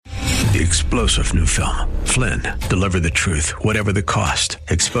The explosive new film, Flynn, deliver the truth, whatever the cost,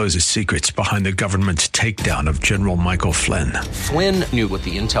 exposes secrets behind the government's takedown of General Michael Flynn. Flynn knew what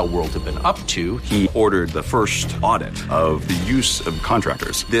the intel world had been up to. He ordered the first audit of the use of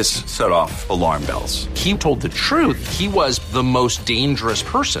contractors. This set off alarm bells. He told the truth. He was the most dangerous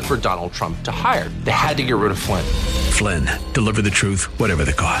person for Donald Trump to hire. They had to get rid of Flynn. Flynn, deliver the truth, whatever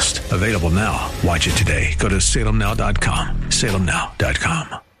the cost. Available now. Watch it today. Go to salemnow.com.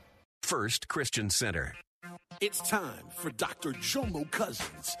 salemnow.com. First Christian Center. It's time for Dr. Jomo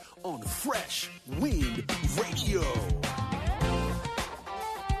Cousins on Fresh Wind Radio.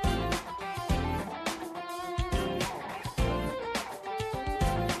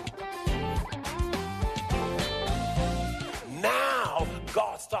 Now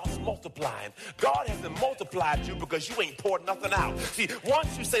God starts multiplying. God hasn't multiplied you because you ain't poured nothing out. See,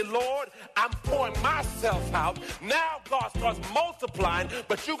 once you say, Lord, I'm pouring myself out, now God starts multiplying,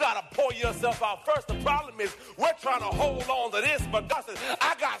 but you got to pour yourself out first. The problem is we're trying to hold on to this, but God says,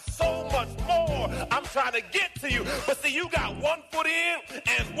 I got so much more I'm trying to get to you. But see, you got 1 foot in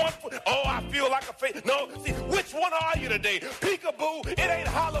and 1 foot, oh, I feel like a faith. No, see, which one are you today? Peekaboo, it ain't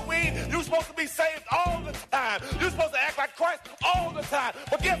Halloween. You're supposed to be saved all the time. You're supposed to act like Christ all the time.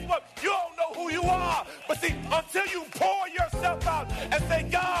 But guess what? You don't know who you are. But see, until you pour yourself out and say,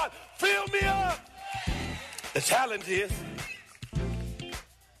 God, fill me up. The challenge is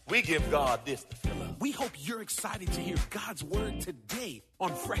we give God this to fill up. We hope you're excited to hear God's word today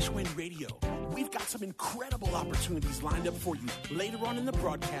on Fresh Wind Radio. We've got some incredible opportunities lined up for you later on in the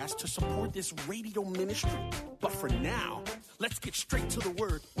broadcast to support this radio ministry. But for now, let's get straight to the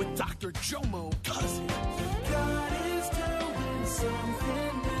word with Dr. Jomo Cousins. God is doing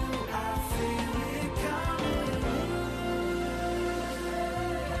something new. I feel it coming.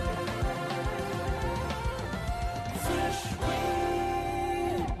 Fresh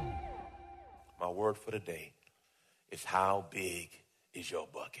Wind. My word for today is how big is your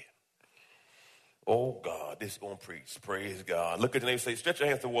bucket? Oh, God, this is going to preach. Praise God. Look at your neighbor and say, stretch your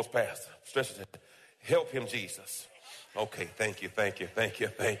hands towards Pastor. Stretch your hands. Help him, Jesus. Okay, thank you.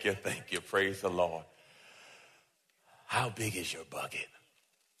 Praise the Lord. How big is your bucket?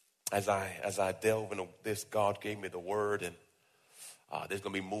 As I delve into this, God gave me the word, and there's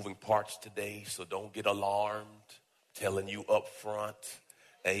going to be moving parts today, so don't get alarmed. Telling you up front.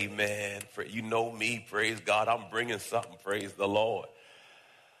 Amen. You know me, praise God. I'm bringing something, praise the Lord.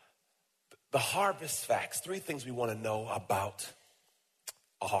 The harvest facts, 3 things we want to know about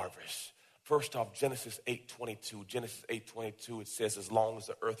a harvest. First off, Genesis 8:22. Genesis 8:22, it says, as long as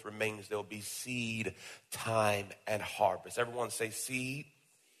the earth remains, there will be seed, time, and harvest. Everyone say seed,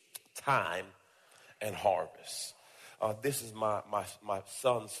 time, and harvest. This is my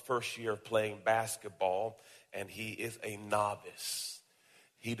son's first year of playing basketball, and he is a novice.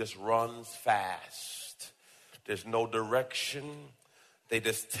 He just runs fast. There's no direction. They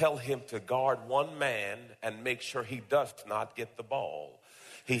just tell him to guard one man and make sure he does not get the ball.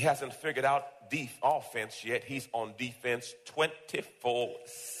 He hasn't figured out offense yet. He's on defense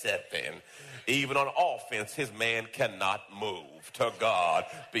 24/7. Even on offense, his man cannot move. To God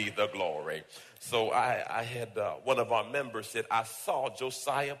be the glory. So I had one of our members said, I saw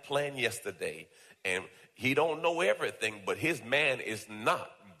Josiah playing yesterday, and he don't know everything, but his man is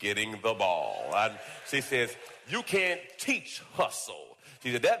not getting the ball. And she says, you can't teach hustle.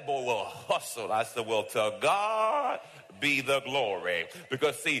 She said, that boy will hustle. I said, well, to God be the glory.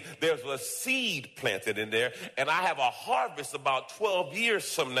 Because, see, there's a seed planted in there, and I have a harvest about 12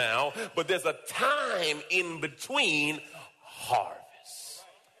 years from now, but there's a time in between harvests.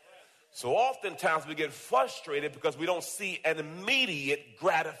 So oftentimes we get frustrated because we don't see an immediate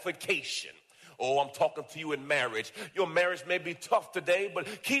gratification. Oh, I'm talking to you in marriage. Your marriage may be tough today, but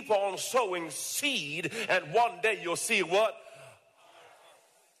keep on sowing seed, and one day you'll see what?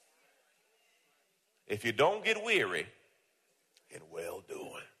 If you don't get weary in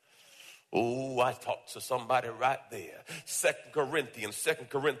well-doing. Oh, I talked to somebody right there. 2 Corinthians,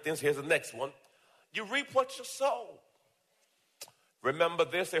 here's the next one. You reap what you sow. Remember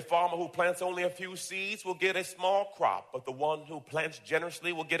this, a farmer who plants only a few seeds will get a small crop, but the one who plants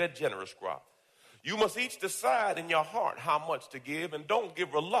generously will get a generous crop. You must each decide in your heart how much to give, and don't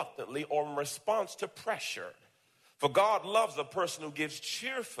give reluctantly or in response to pressure. For God loves a person who gives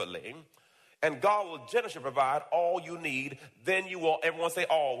cheerfully, and God will generously provide all you need. Then you will, everyone say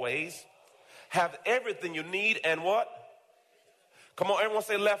always, have everything you need and what? Come on, everyone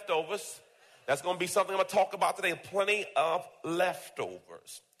say leftovers. That's going to be something I'm going to talk about today. Plenty of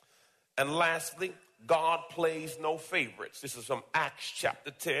leftovers. And lastly, God plays no favorites. This is from Acts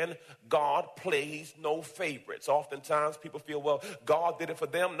chapter 10. God plays no favorites. Oftentimes people feel, well, God did it for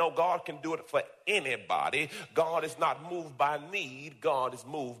them. No, God can do it for anybody. God is not moved by need. God is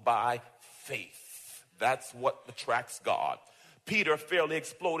moved by faith. That's what attracts God. Peter fairly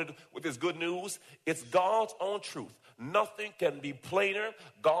exploded with his good news. It's God's own truth. Nothing can be plainer.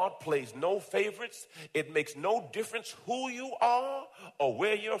 God plays no favorites. It makes no difference who you are or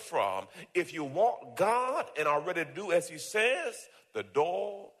where you're from. If you want God and are ready to do as he says, the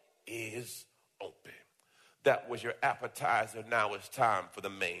door is open. That was your appetizer. Now it's time for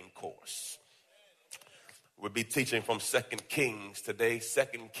the main course. We'll be teaching from 2 Kings today, 2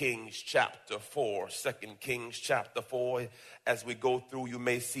 Kings chapter 4. 2 Kings chapter 4. As we go through, you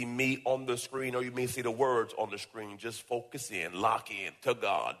may see me on the screen or you may see the words on the screen. Just focus in, lock in. To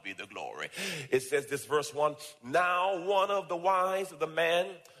God be the glory. It says this, verse 1. Now one of the wives of the man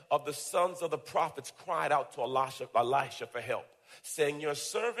of the sons of the prophets cried out to Elisha for help, saying, your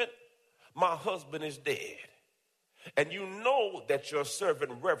servant, my husband is dead. And you know that your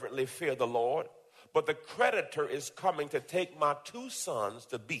servant reverently feared the Lord. But the creditor is coming to take my 2 sons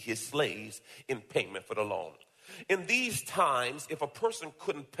to be his slaves in payment for the loan. In these times, if a person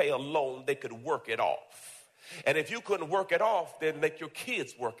couldn't pay a loan, they could work it off. And if you couldn't work it off, then make your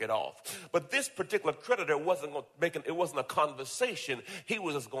kids work it off. But this particular creditor wasn't a conversation. He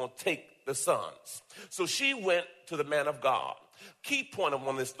was just going to take the sons. So she went to the man of God. Key point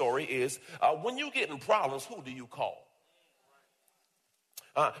on this story is when you get in problems, who do you call?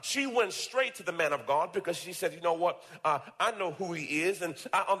 She went straight to the man of God because she said, you know what, I know who he is and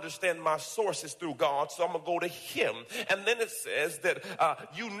I understand my sources through God, so I'm going to go to him. And then it says that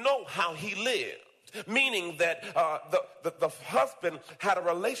you know how he lived, meaning that the husband had a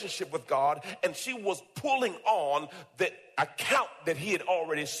relationship with God and she was pulling on the account that he had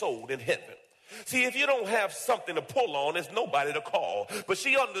already sold in heaven. See, if you don't have something to pull on, there's nobody to call. But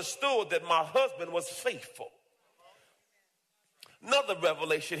she understood that my husband was faithful. Another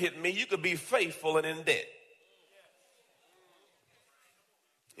revelation hit me. You could be faithful and in debt.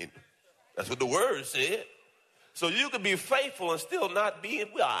 That's what the word said. So you could be faithful and still not be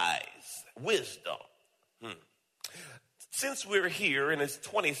wise. Wisdom. Since we're here and it's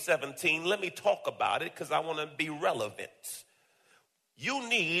 2017, let me talk about it because I want to be relevant. You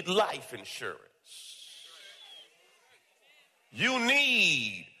need life insurance. You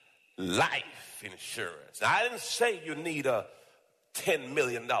need life insurance. I didn't say you need a $10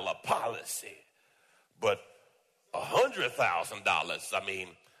 million policy, but $100,000. I mean,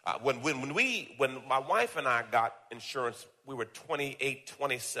 when my wife and I got insurance, we were 28,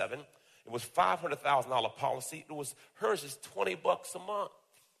 27. It was $500,000 policy. Hers is $20 a month.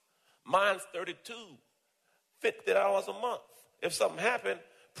 Mine's $32, $50 a month. If something happened,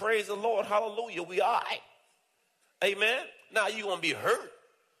 praise the Lord, hallelujah, we all right. Amen. Now you're gonna be hurt,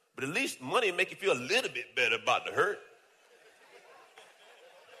 but at least money make you feel a little bit better about the hurt.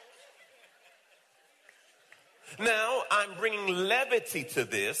 Now, I'm bringing levity to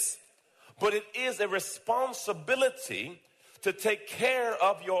this, but it is a responsibility to take care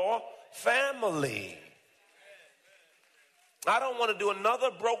of your family. I don't want to do another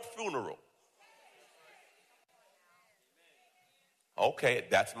broke funeral. Okay,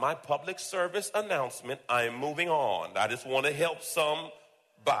 that's my public service announcement. I'm moving on. I just want to help somebody.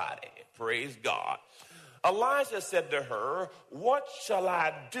 Praise God. Elijah said to her, what shall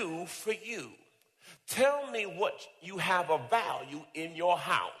I do for you? Tell me what you have of value in your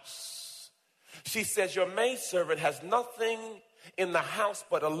house. She says, your maidservant has nothing in the house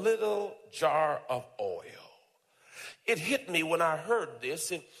but a little jar of oil. It hit me when I heard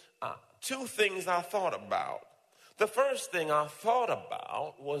this. Two things I thought about. The first thing I thought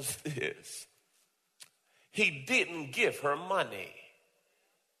about was this. He didn't give her money.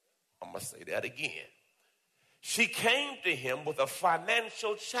 I'm going to say that again. She came to him with a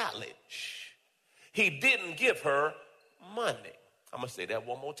financial challenge. He didn't give her money. I'm going to say that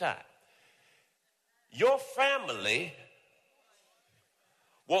one more time. Your family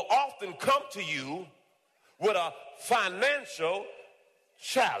will often come to you with a financial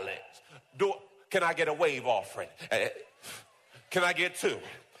challenge. Can I get a wave offering? Can I get 2?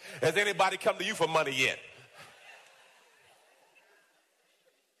 Has anybody come to you for money yet?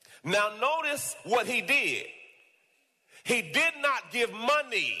 Now notice what he did. He did not give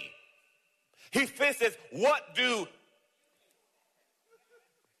money. He says, look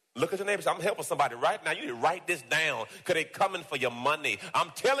at your neighbors. I'm helping somebody right now. You need to write this down because they're coming for your money.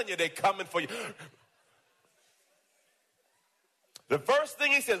 I'm telling you, they're coming for you. The first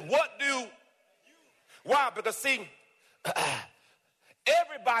thing he says, why? Because see,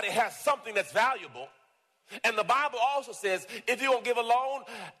 everybody has something that's valuable. And the Bible also says, if you're going to give a loan,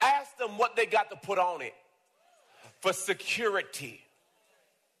 ask them what they got to put on it for security.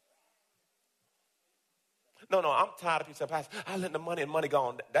 No, I'm tired of people saying, Pastor, I lend the money and money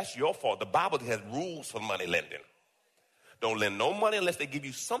gone. That's your fault. The Bible has rules for money lending. Don't lend no money unless they give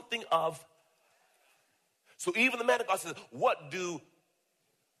you something of. So even the man of God says, what do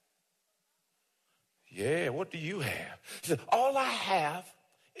you have? He said, all I have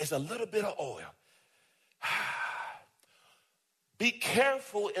is a little bit of oil. Be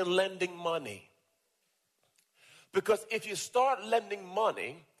careful in lending money. Because if you start lending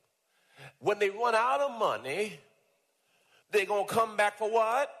money, when they run out of money, they're going to come back for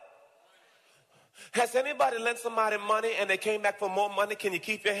what? Has anybody lent somebody money and they came back for more money? Can you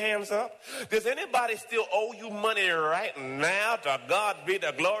keep your hands up? Does anybody still owe you money right now? To God be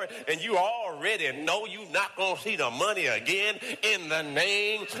the glory. And you already know you're not going to see the money again in the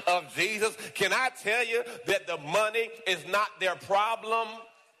name of Jesus. Can I tell you that the money is not their problem?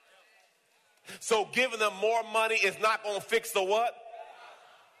 So giving them more money is not going to fix the what?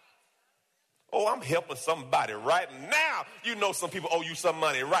 Oh, I'm helping somebody right now. You know some people owe you some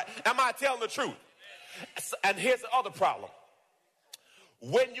money, right? Am I telling the truth? And here's the other problem.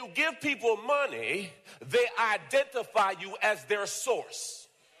 When you give people money, they identify you as their source.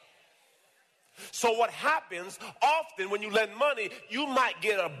 So what happens often when you lend money, you might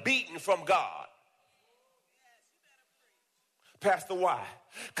get a beating from God. Pastor, why?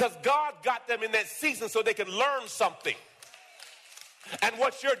 Because God got them in that season so they can learn something. And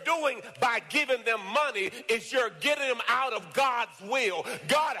what you're doing by giving them money is you're getting them out of God's will.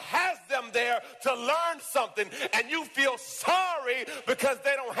 God has them there to learn something, and you feel sorry because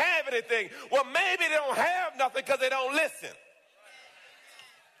they don't have anything. Well, maybe they don't have nothing because they don't listen.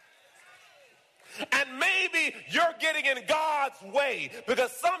 And maybe you're getting in God's way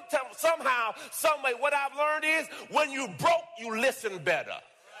because somehow, some way, what I've learned is when you broke, you listen better.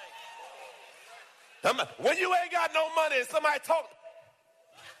 When you ain't got no money and somebody talk.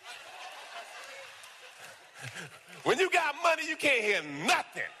 When you got money, you can't hear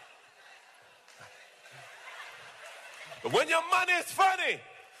nothing. But when your money is funny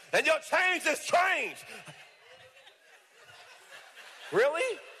and your change is strange.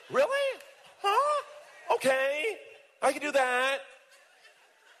 Really? Really? Huh? Okay, I can do that.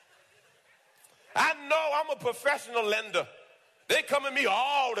 I know I'm a professional lender. They come at me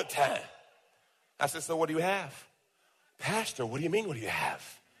all the time. I said, so what do you have? Pastor, what do you mean, what do you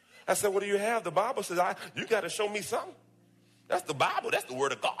have? I said, what do you have? The Bible says, you got to show me something. That's the Bible. That's the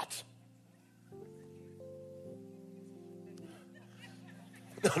word of God.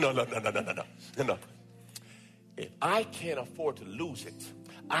 No. If I can't afford to lose it,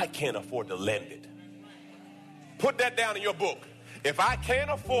 I can't afford to lend it. Put that down in your book. If I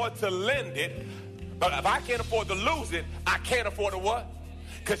can't afford to lend it, but if I can't afford to lose it, I can't afford to what?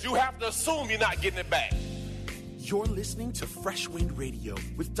 Because you have to assume you're not getting it back. You're listening to Fresh Wind Radio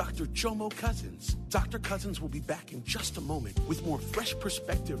with Dr. Jomo Cousins. Dr. Cousins will be back in just a moment with more fresh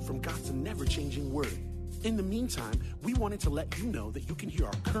perspective from God's never-changing word. In the meantime, we wanted to let you know that you can hear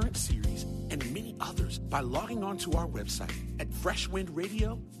our current series and many others by logging on to our website at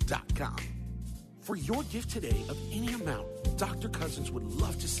freshwindradio.com. For your gift today of any amount, Dr. Cousins would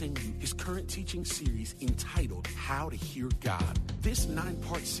love to send you his current teaching series entitled How to Hear God. This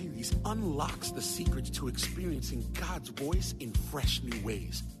 9-part series unlocks the secrets to experiencing God's voice in fresh new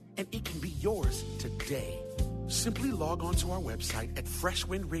ways, and it can be yours today. Simply log on to our website at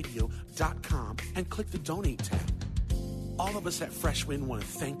freshwindradio.com and click the Donate tab. All of us at Fresh Wind want to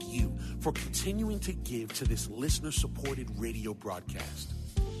thank you for continuing to give to this listener-supported radio broadcast.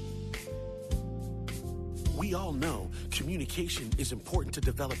 We all know communication is important to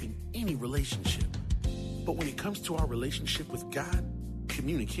developing any relationship. But when it comes to our relationship with God,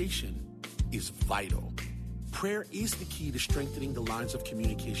 communication is vital. Prayer is the key to strengthening the lines of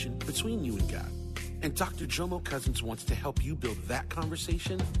communication between you and God. And Dr. Jomo Cousins wants to help you build that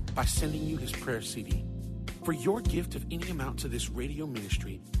conversation by sending you his prayer CD. For your gift of any amount to this radio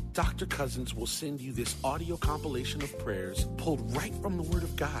ministry, Dr. Cousins will send you this audio compilation of prayers pulled right from the Word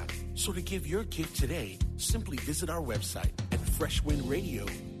of God. So to give your gift today, simply visit our website at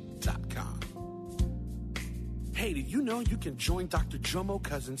freshwindradio.com. Hey, did you know you can join Dr. Jomo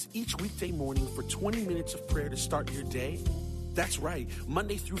Cousins each weekday morning for 20 minutes of prayer to start your day? That's right.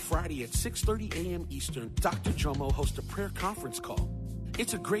 Monday through Friday at 6:30 a.m. Eastern, Dr. Jomo hosts a prayer conference call.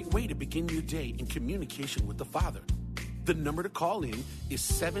 It's a great way to begin your day in communication with the Father. The number to call in is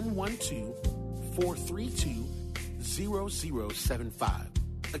 712-432-0075.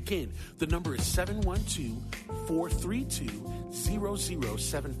 Again, the number is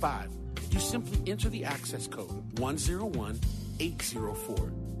 712-432-0075. You simply enter the access code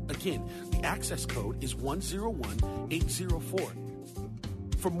 101804. Again, the access code is 101804.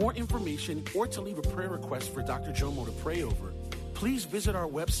 For more information or to leave a prayer request for Dr. Jomo to pray over, please visit our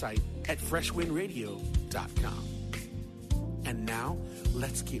website at freshwindradio.com. And now,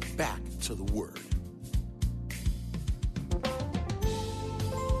 let's get back to the Word.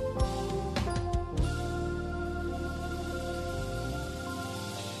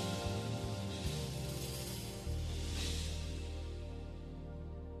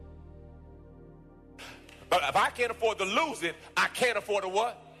 But if I can't afford to lose it, I can't afford to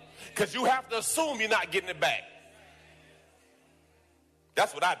what? Because you have to assume you're not getting it back.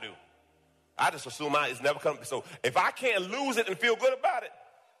 That's what I do. I just assume it's never coming. So if I can't lose it and feel good about it,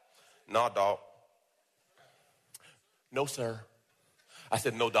 no, dog. No, sir. I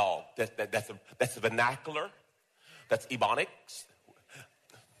said, no, dog. That's a vernacular. That's Ebonics.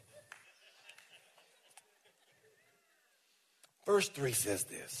 Verse 3 says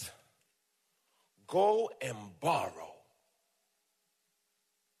this. Go and borrow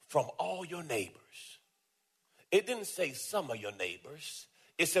from all your neighbors. It didn't say some of your neighbors.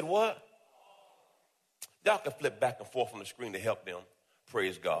 It said what? Y'all can flip back and forth on the screen to help them.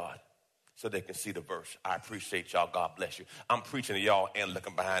 Praise God. So they can see the verse. I appreciate y'all. God bless you. I'm preaching to y'all and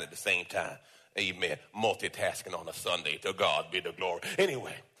looking behind at the same time. Amen. Multitasking on a Sunday. To God be the glory.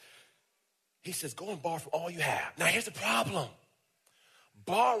 Anyway, he says, go and borrow from all you have. Now, here's the problem.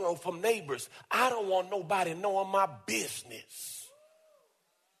 Borrow from neighbors. I don't want nobody knowing my business.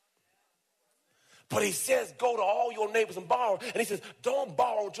 But he says, go to all your neighbors and borrow. And he says, don't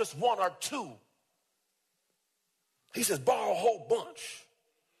borrow just one or two. He says, borrow a whole bunch.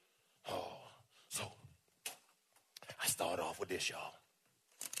 Oh, so I started off with this, y'all.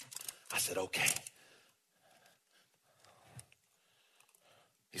 I said, okay.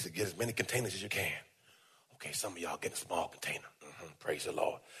 He said, get as many containers as you can. Okay, some of y'all get a small container. Praise the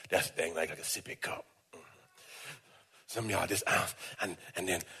Lord. That's the thing, like a sippy cup. Some of y'all this ounce. And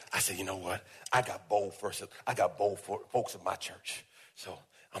then I said, you know what? I got bold folks in my church. So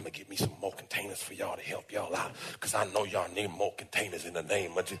I'm going to get me some more containers for y'all to help y'all out. Because I know y'all need more containers in the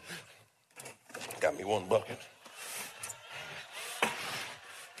name of Jesus. Got me one bucket.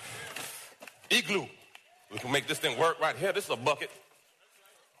 Igloo. We can make this thing work right here. This is a bucket.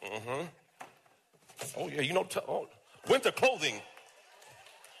 Oh, yeah, you know, winter clothing.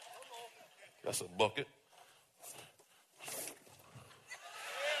 That's a bucket.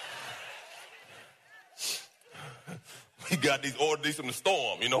 We got these orders from the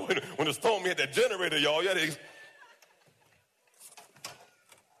storm. You know, when the storm hit that generator, y'all,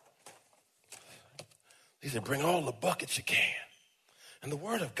 he said, bring all the buckets you can. And the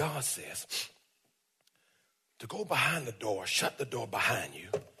word of God says to go behind the door, shut the door behind you,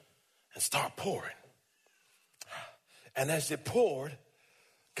 and start pouring. And as it poured,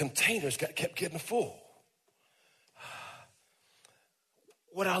 containers kept getting full.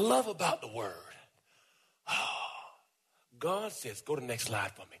 What I love about the word, God says, go to the next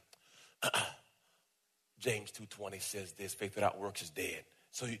slide for me. James 2:20 says this, faith without works is dead.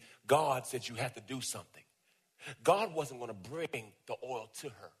 So God said you have to do something. God wasn't going to bring the oil to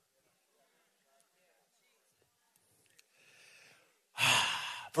her.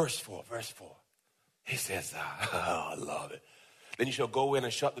 Verse 4. He says, I love it. Then you shall go in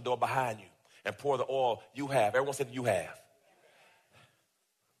and shut the door behind you and pour the oil you have. Everyone said you have.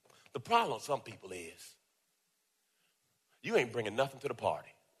 The problem with some people is you ain't bringing nothing to the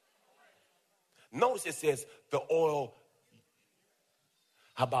party. Notice it says the oil.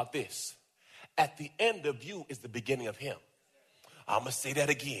 How about this? At the end of you is the beginning of him. I'm going to say that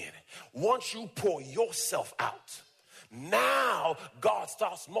again. Once you pour yourself out, now God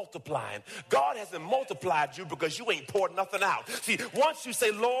starts multiplying. God hasn't multiplied you because you ain't poured nothing out. See, once you say,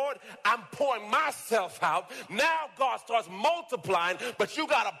 Lord, I'm pouring myself out, now God starts multiplying, but you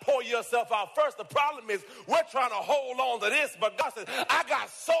got to pour yourself out first. The problem is we're trying to hold on to this, but God says, I got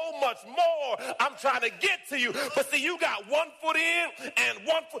so much more I'm trying to get to you. But see, you got 1 foot in and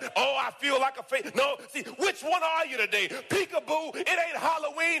 1 foot. Oh, I feel like a faith. No, see, which one are you today? Peekaboo, it ain't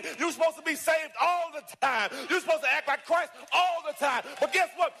Halloween. You're supposed to be saved all the time. You're supposed to act like Christ all the time. But guess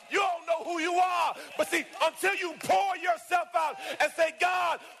what? You don't know who you are. But see, until you pour yourself out and say,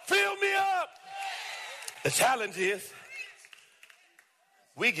 God, fill me up. The challenge is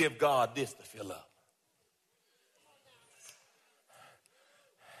we give God this to fill up.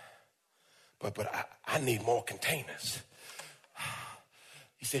 But I need more containers.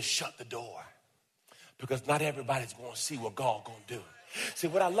 He says, shut the door. Because not everybody's going to see what God's going to do. See,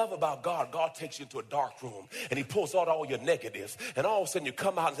 what I love about God, God takes you into a dark room and he pulls out all your negatives. And all of a sudden you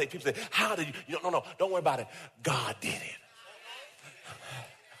come out and say, people say, how did you? No, don't worry about it. God did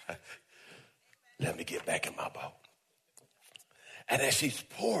it. Let me get back in my boat. And as she's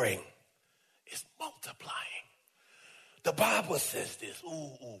pouring, it's multiplying. The Bible says this,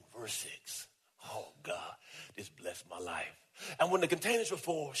 verse 6. Oh, God, this blessed my life. And when the containers were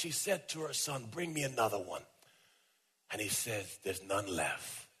full, she said to her son, bring me another one. And he says, there's none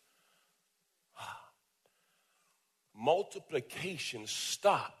left. Multiplication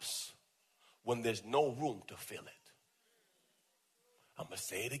stops when there's no room to fill it. I'm going to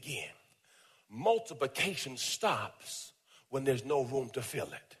say it again. Multiplication stops when there's no room to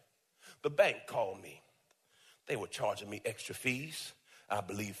fill it. The bank called me. They were charging me extra fees. I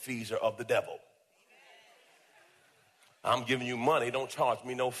believe fees are of the devil. I'm giving you money, don't charge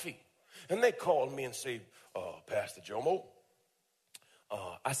me no fee. And they called me and say, Pastor Jomo,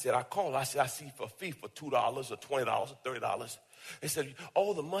 I see for a fee for $2 or $20 or $30. They said,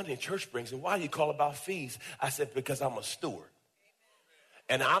 all the money the church brings, and why do you call about fees? I said, because I'm a steward.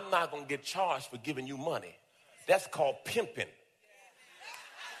 And I'm not going to get charged for giving you money. That's called pimping.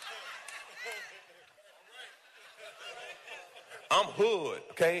 I'm hood,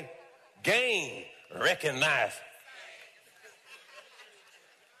 okay? Game, recognize.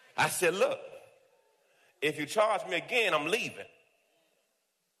 I said, look, if you charge me again, I'm leaving.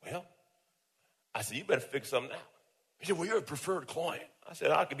 Well, I said, you better figure something out. He said, well, you're a preferred client. I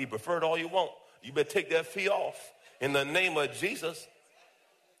said, I can be preferred all you want. You better take that fee off in the name of Jesus.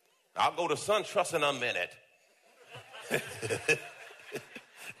 I'll go to SunTrust in a minute.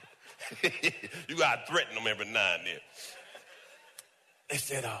 You got to threaten them every now and then. They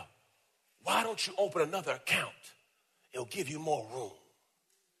said, why don't you open another account? It'll give you more room.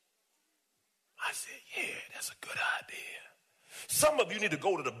 I said, yeah, that's a good idea. Some of you need to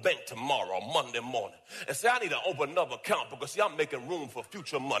go to the bank tomorrow, Monday morning, and say, I need to open another account because, see, I'm making room for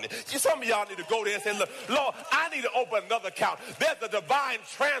future money. See, some of y'all need to go there and say, look, Lord, I need to open another account. There's a divine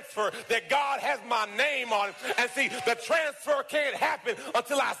transfer that God has my name on it. And see, the transfer can't happen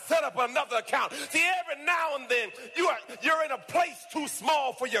until I set up another account. See, every now and then, you're in a place too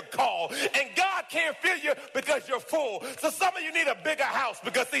small for your call, and God can't fill you because you're full. So some of you need a bigger house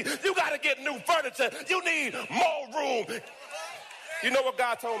because, see, you got to get new furniture. You need more room. You know what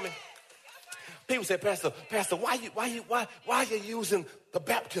God told me? People say, Pastor, why are you using the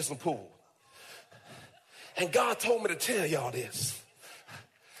baptism pool? And God told me to tell y'all this.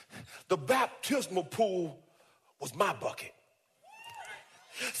 The baptismal pool was my bucket.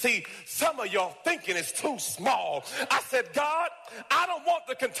 See, some of y'all thinking it's too small. I said, God, I don't want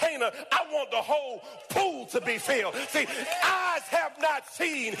the container. I want the whole pool to be filled. See, eyes have not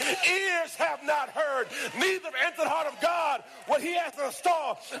seen, ears have not heard, neither entered the heart of God what he has in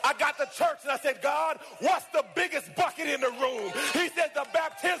store. I got to church and I said, God, what's the biggest bucket in the room? He said, the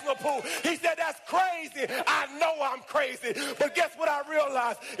baptismal pool. He said, that's crazy. I know I'm crazy. But guess what I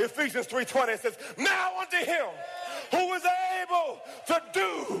realized? Ephesians 3:20 says, now unto him who is able to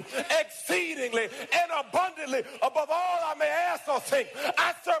do exceedingly and abundantly above all I may ask or think.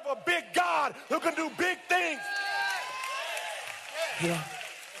 I serve a big God who can do big things. Yeah.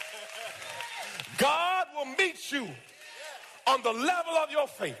 God will meet you on the level of your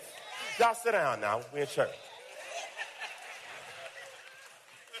faith. Y'all sit down now. We're in church.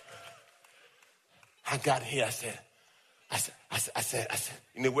 I got here. I said,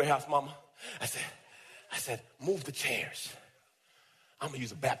 you need warehouse, mama? I said, move the chairs. I'm going to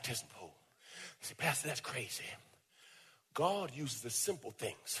use a baptism pool. He said, Pastor, that's crazy. God uses the simple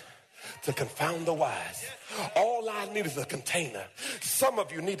things to confound the wise. All I need is a container. Some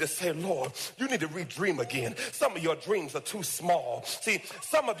of you need to say, Lord, you need to redream again. Some of your dreams are too small. See,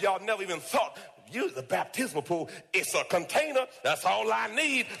 some of y'all never even thought, use the baptismal pool. It's a container. That's all I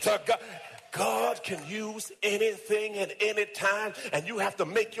need to go. God can use anything at any time, and you have to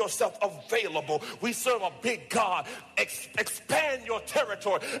make yourself available. We serve a big God. Expand your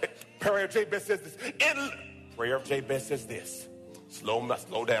territory. Prayer of Jabez says this. Prayer of Jabez says this. Slow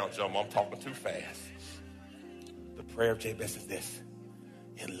down, Joe. I'm talking too fast. The prayer of Jabez is this.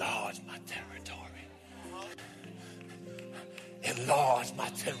 Enlarge my territory. Enlarge my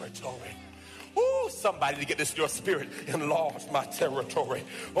territory. Ooh, somebody to get this in your spirit. Enlarge my territory.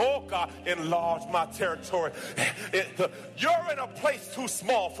 Oh, God, enlarge my territory. You're in a place too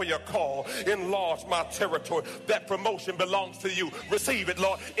small for your call. Enlarge my territory. That promotion belongs to you. Receive it,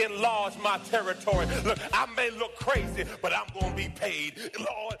 Lord. Enlarge my territory. Look, I may look crazy, but I'm going to be paid.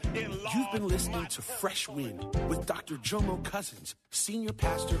 Lord, enlarge. You've been listening to Fresh Wind with Dr. Jomo Cousins, Senior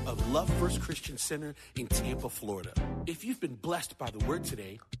Pastor of Love First Christian Center in Tampa, Florida. If you've been blessed by the word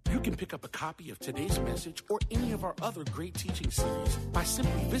today, you can pick up a copy of today's message or any of our other great teaching series by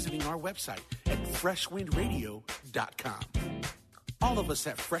simply visiting our website at freshwindradio.com. All of us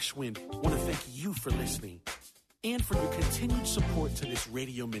at Fresh Wind want to thank you for listening and for your continued support to this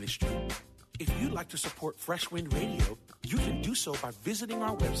radio ministry. If you'd like to support Fresh Wind Radio, you can do so by visiting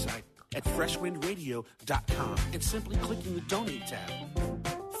our website at freshwindradio.com and simply clicking the Donate tab.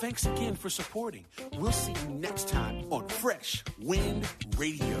 Thanks again for supporting. We'll see you next time on Fresh Wind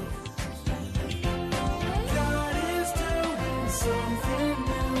Radio. God is doing something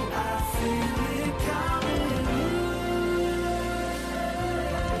new. I feel it coming.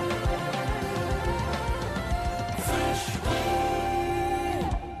 Fresh Wind.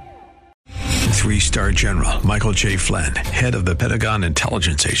 3-star General Michael J. Flynn, head of the Pentagon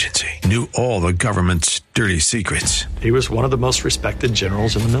Intelligence Agency, knew all the government's dirty secrets. He was one of the most respected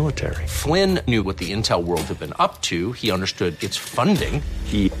generals in the military. Flynn knew what the intel world had been up to. He understood its funding.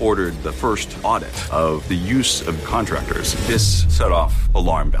 He ordered the first audit of the use of contractors. This set off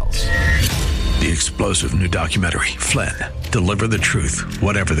alarm bells. The explosive new documentary, Flynn, Deliver the Truth,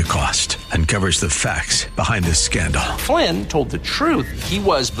 Whatever the Cost, uncovers the facts behind this scandal. Flynn told the truth. He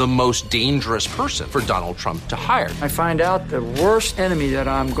was the most dangerous person for Donald Trump to hire. I find out the worst enemy that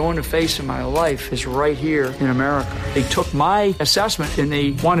I'm going to face in my life is right here in America. They took my assessment and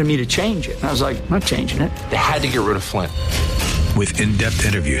they wanted me to change it. And I was like, I'm not changing it. They had to get rid of Flynn. With in-depth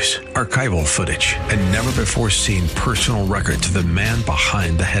interviews, archival footage, and never-before-seen personal records of the man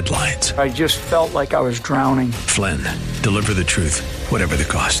behind the headlines. I just felt like I was drowning. Flynn, Deliver the Truth, Whatever the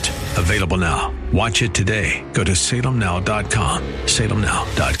Cost. Available now. Watch it today. Go to salemnow.com.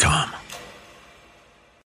 salemnow.com.